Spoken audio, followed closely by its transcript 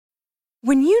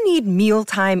When you need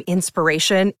mealtime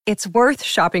inspiration, it's worth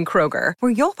shopping Kroger,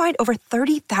 where you'll find over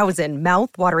 30,000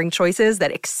 mouth-watering choices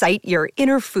that excite your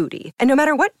inner foodie. And no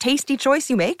matter what tasty choice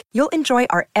you make, you'll enjoy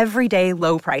our everyday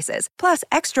low prices, plus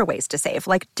extra ways to save,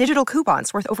 like digital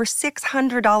coupons worth over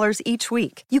 $600 each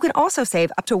week. You can also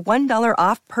save up to $1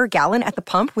 off per gallon at the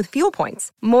pump with fuel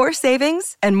points. More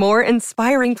savings and more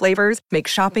inspiring flavors make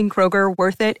shopping Kroger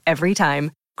worth it every time.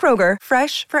 Kroger,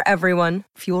 fresh for everyone.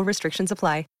 Fuel restrictions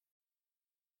apply.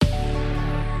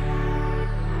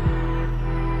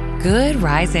 Good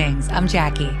risings. I'm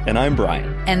Jackie. And I'm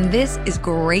Brian. And this is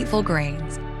Grateful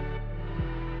Grains.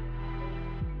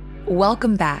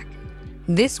 Welcome back.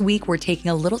 This week, we're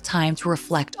taking a little time to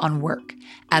reflect on work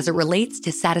as it relates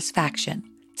to satisfaction,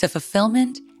 to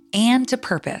fulfillment, and to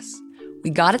purpose. We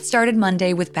got it started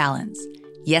Monday with balance.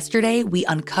 Yesterday, we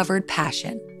uncovered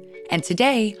passion. And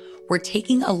today, we're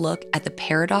taking a look at the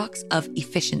paradox of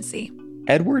efficiency.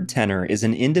 Edward Tenner is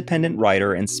an independent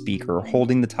writer and speaker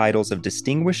holding the titles of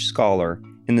Distinguished Scholar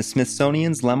in the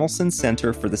Smithsonian's Lemelson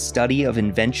Center for the Study of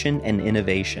Invention and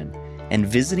Innovation and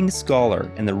Visiting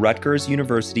Scholar in the Rutgers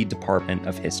University Department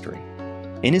of History.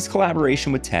 In his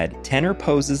collaboration with TED, Tenner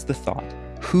poses the thought,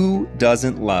 who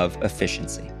doesn't love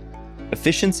efficiency?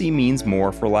 Efficiency means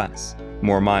more for less.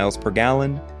 More miles per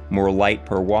gallon, more light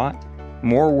per watt,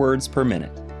 more words per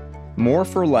minute. More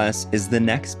for less is the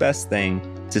next best thing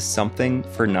to something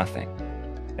for nothing.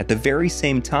 At the very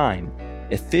same time,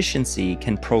 efficiency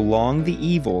can prolong the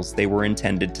evils they were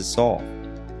intended to solve.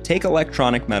 Take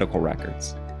electronic medical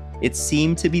records. It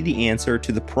seemed to be the answer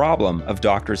to the problem of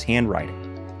doctors'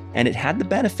 handwriting, and it had the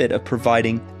benefit of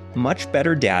providing much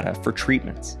better data for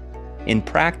treatments. In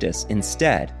practice,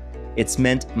 instead, it's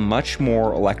meant much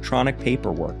more electronic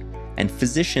paperwork, and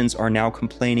physicians are now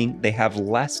complaining they have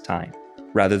less time,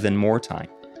 rather than more time,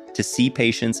 to see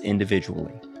patients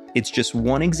individually. It's just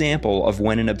one example of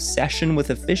when an obsession with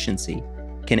efficiency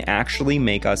can actually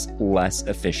make us less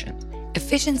efficient.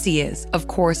 Efficiency is, of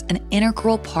course, an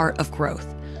integral part of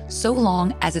growth, so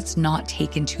long as it's not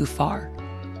taken too far.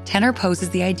 Tenner poses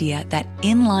the idea that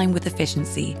in line with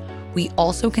efficiency, we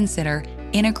also consider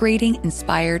integrating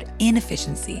inspired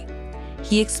inefficiency.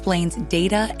 He explains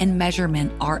data and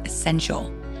measurement are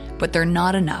essential, but they're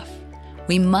not enough.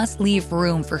 We must leave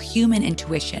room for human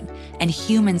intuition and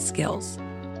human skills.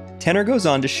 Tenner goes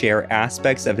on to share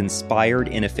aspects of inspired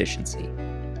inefficiency.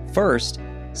 First,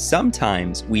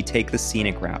 sometimes we take the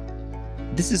scenic route.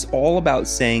 This is all about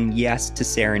saying yes to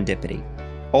serendipity.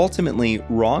 Ultimately,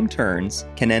 wrong turns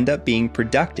can end up being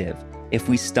productive if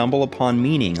we stumble upon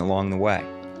meaning along the way.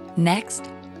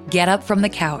 Next, get up from the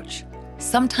couch.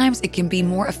 Sometimes it can be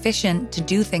more efficient to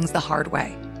do things the hard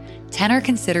way. Tenner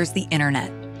considers the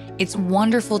internet. It's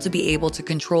wonderful to be able to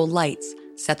control lights,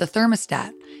 set the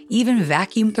thermostat, even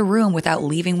vacuum the room without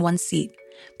leaving one seat.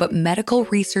 But medical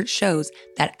research shows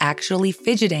that actually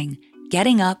fidgeting,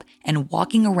 getting up, and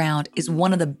walking around is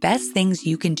one of the best things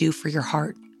you can do for your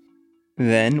heart.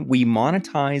 Then we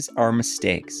monetize our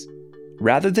mistakes.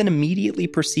 Rather than immediately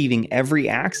perceiving every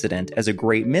accident as a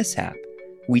great mishap,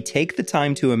 we take the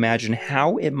time to imagine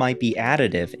how it might be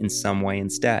additive in some way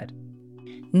instead.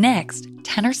 Next,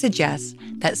 Tenner suggests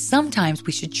that sometimes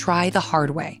we should try the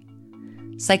hard way.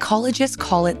 Psychologists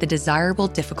call it the desirable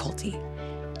difficulty.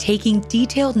 Taking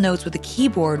detailed notes with a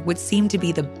keyboard would seem to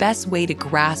be the best way to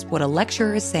grasp what a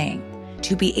lecturer is saying,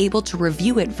 to be able to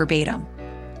review it verbatim.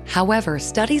 However,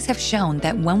 studies have shown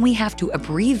that when we have to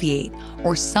abbreviate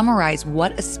or summarize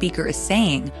what a speaker is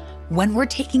saying, when we're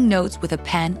taking notes with a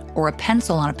pen or a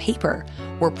pencil on a paper,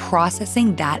 we're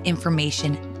processing that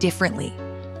information differently.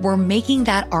 We're making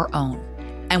that our own,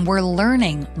 and we're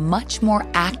learning much more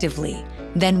actively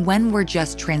than when we're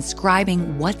just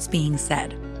transcribing what's being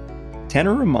said.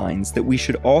 Tenner reminds that we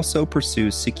should also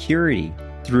pursue security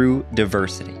through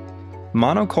diversity.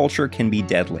 Monoculture can be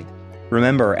deadly.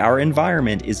 Remember, our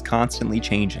environment is constantly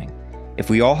changing.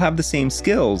 If we all have the same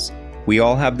skills, we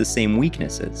all have the same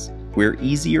weaknesses. We're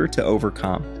easier to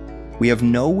overcome. We have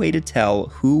no way to tell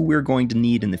who we're going to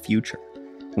need in the future.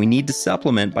 We need to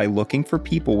supplement by looking for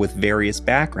people with various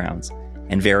backgrounds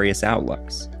and various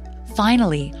outlooks.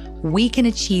 Finally, we can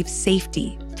achieve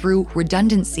safety through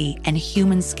redundancy and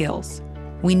human skills.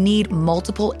 We need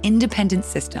multiple independent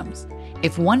systems.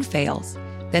 If one fails,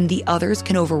 then the others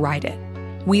can override it.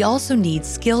 We also need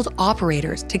skilled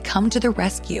operators to come to the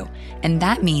rescue, and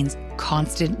that means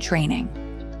constant training.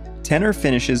 Tenner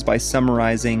finishes by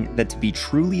summarizing that to be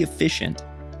truly efficient,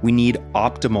 we need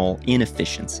optimal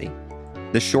inefficiency.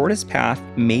 The shortest path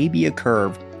may be a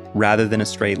curve rather than a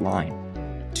straight line.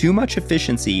 Too much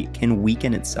efficiency can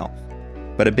weaken itself,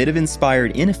 but a bit of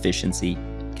inspired inefficiency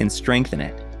can strengthen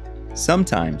it.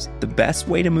 Sometimes the best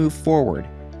way to move forward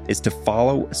is to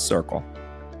follow a circle.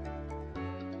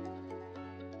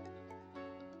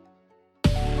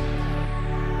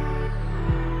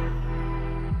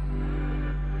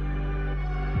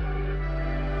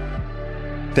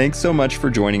 Thanks so much for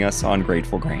joining us on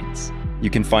Grateful Grains. You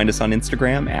can find us on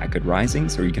Instagram at Good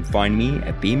Risings, or you can find me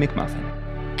at B McMuffin.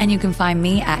 And you can find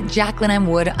me at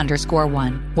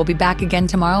JacquelineMWood_1. We'll be back again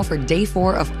tomorrow for day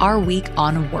 4 of our week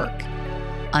on work.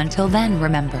 Until then,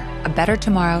 remember, a better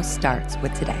tomorrow starts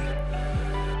with today.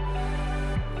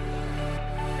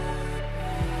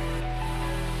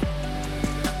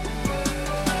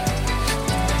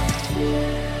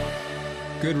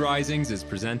 Good Risings is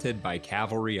presented by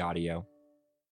Cavalry Audio.